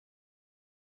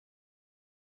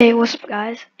Hey, what's up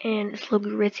guys? And it's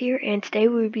Logan Ritz here, and today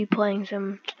we'll be playing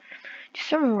just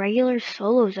some regular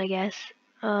solos, I guess.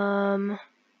 So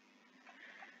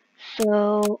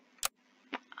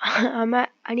I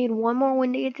need one more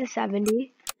win to get to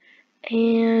 70,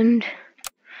 and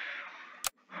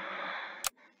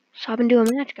so hop into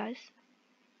a match, guys.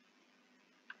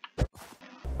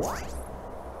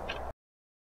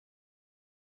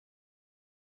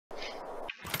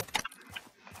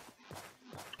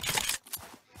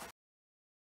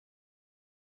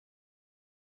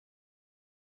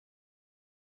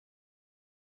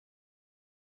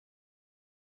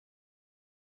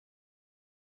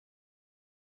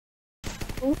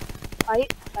 Ooh,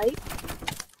 fight.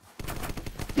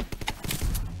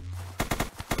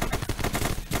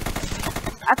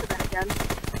 That's a better gun.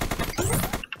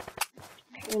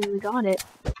 And we got it.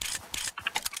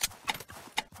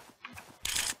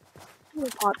 We'll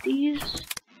pop these.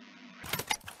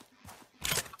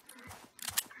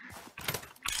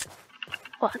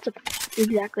 Well, that's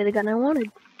exactly the gun I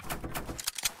wanted.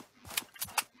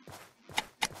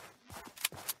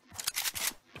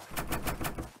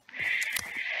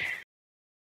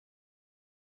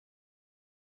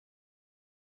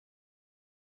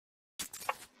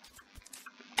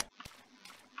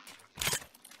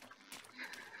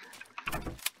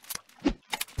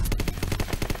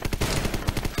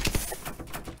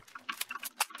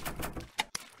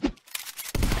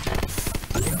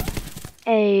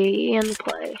 And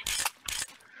play.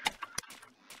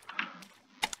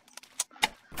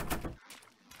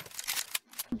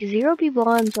 Zero people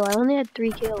on, so I only had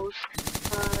 3 kills.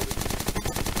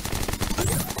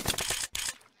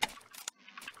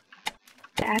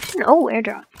 Action? Oh,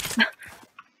 airdrop.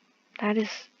 That is...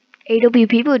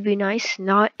 AWP would be nice,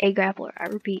 not a grappler. I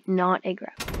repeat, not a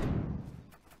grappler.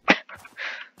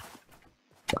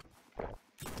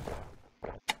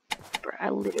 Bro, I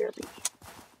literally...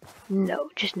 No,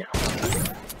 just no.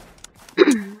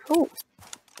 Oh.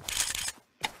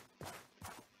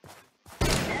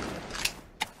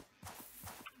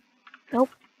 Nope.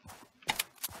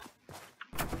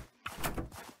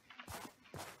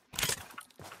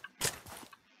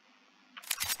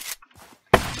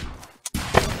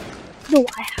 No,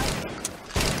 I have it.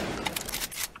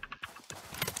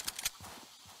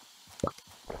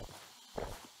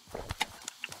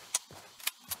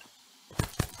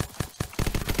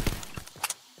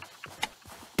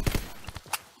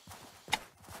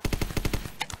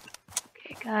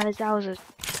 Okay, guys, that was a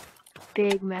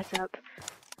big mess up.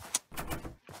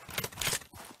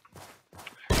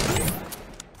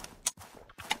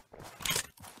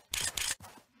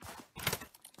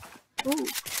 Ooh.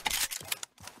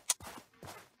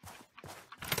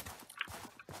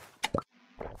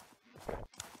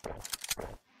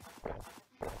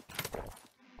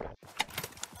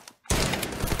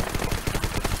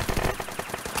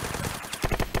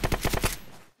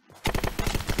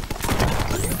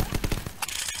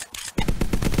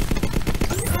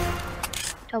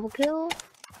 Double kill.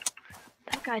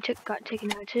 That guy got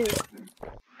taken out too.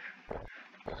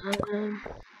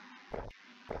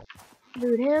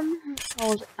 Loot him.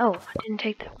 Oh, I didn't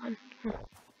take that one.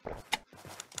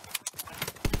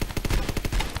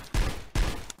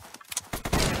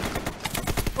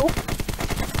 Oh,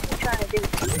 what you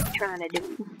trying to do?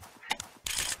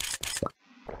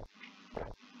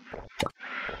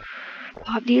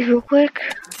 Pop these real quick.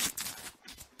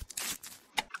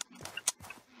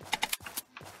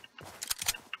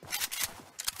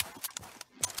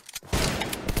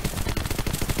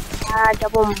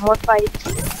 Double more fights.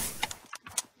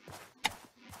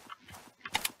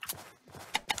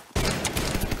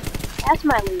 That's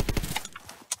my loot.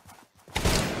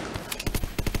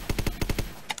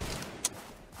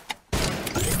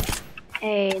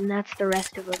 Hey, and that's the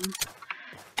rest of them.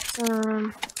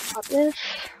 Pop this.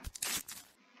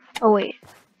 Oh wait,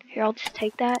 here I'll just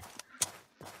take that.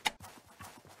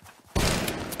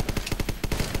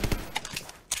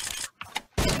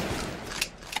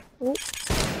 Oh.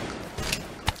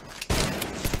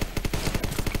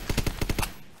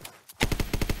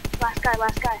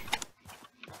 Last guy.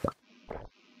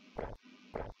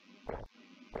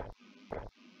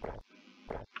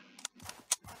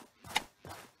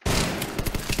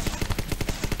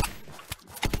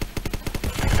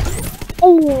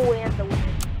 Oh, and the win.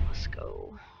 Let's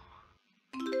go.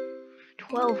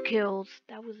 12 kills.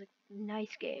 That was a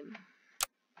nice game.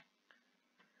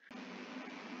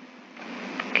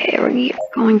 Okay, we're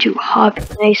going to hop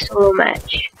in a solo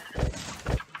match.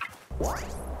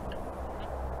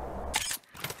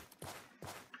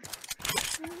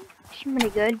 Seem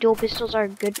pretty good. Dual pistols are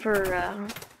good for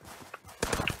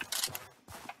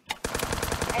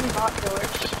 10 bot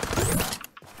killers.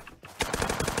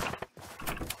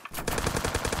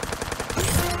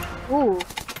 Ooh.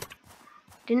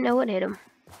 Didn't know it hit him.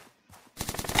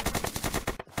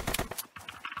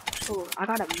 Ooh, I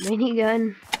got a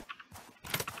minigun.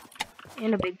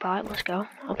 And a big pot. Let's go.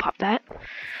 I'll pop that.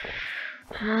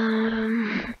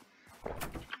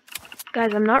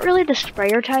 Guys, I'm not really the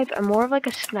sprayer type. I'm more of like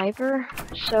a sniper.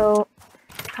 So,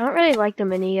 I don't really like the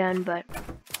minigun, but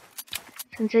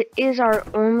since it is our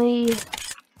only...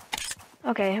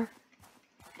 Okay.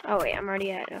 Oh wait, I'm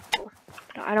already at a full.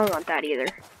 No, I don't want that either.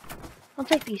 I'll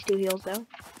take these 2 heals though.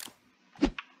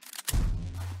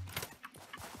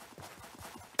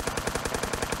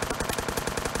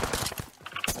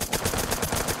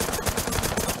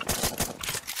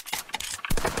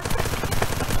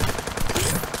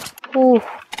 Ooh,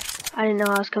 I didn't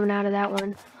know I was coming out of that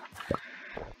one.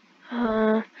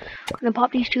 I'm gonna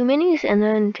pop these 2 minis and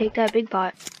then take that big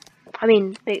pot. I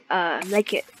mean, big,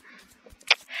 make it.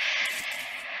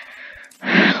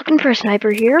 Looking for a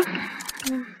sniper here,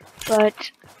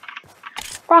 but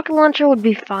rocket launcher would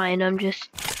be fine. I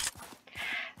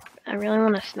really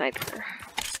want a sniper.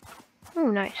 Oh,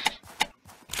 nice.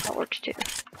 That works too.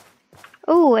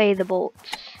 Oh, hey, the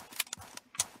bolts.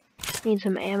 Need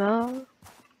some ammo.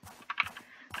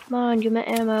 Come on, give me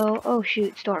ammo. Oh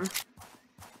shoot, storm.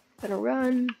 Gonna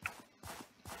run.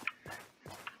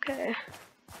 Okay.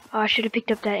 Oh, I should have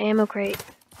picked up that ammo crate.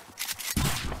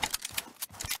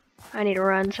 I need to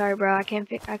run. Sorry, bro. I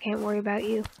can't worry about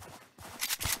you.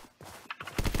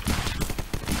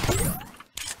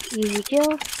 Easy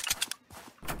kill.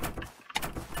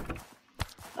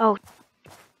 Oh.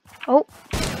 Oh.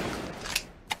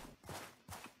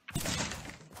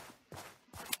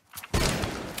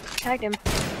 Tagged him.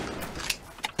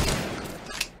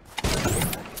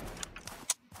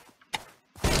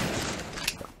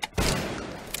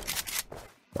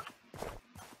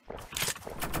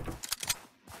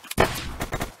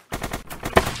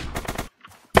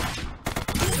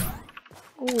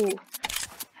 Ooh,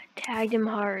 I tagged him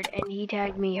hard and he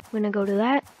tagged me. I'm gonna go to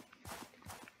that.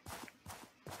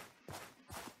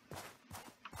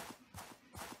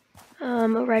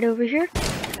 Right over here.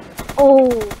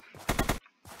 Oh.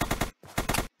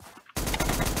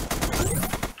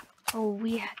 Oh,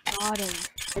 we got him.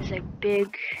 It's a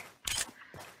big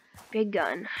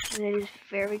gun, and it is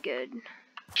very good.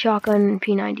 Shotgun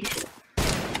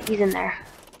P92. He's in there.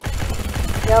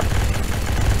 Yep.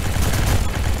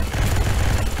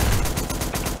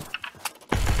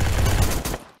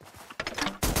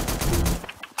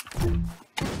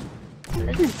 It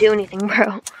doesn't do anything,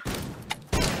 bro.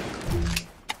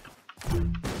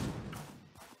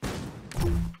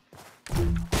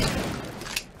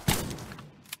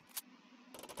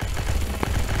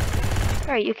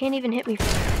 Alright, you can't even hit me from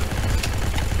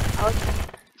there. I was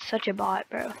such a bot,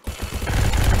 bro.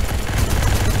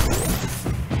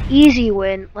 Easy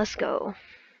win. Let's go.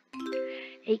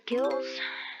 8 kills.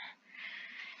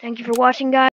 Thank you for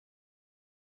watching, guys.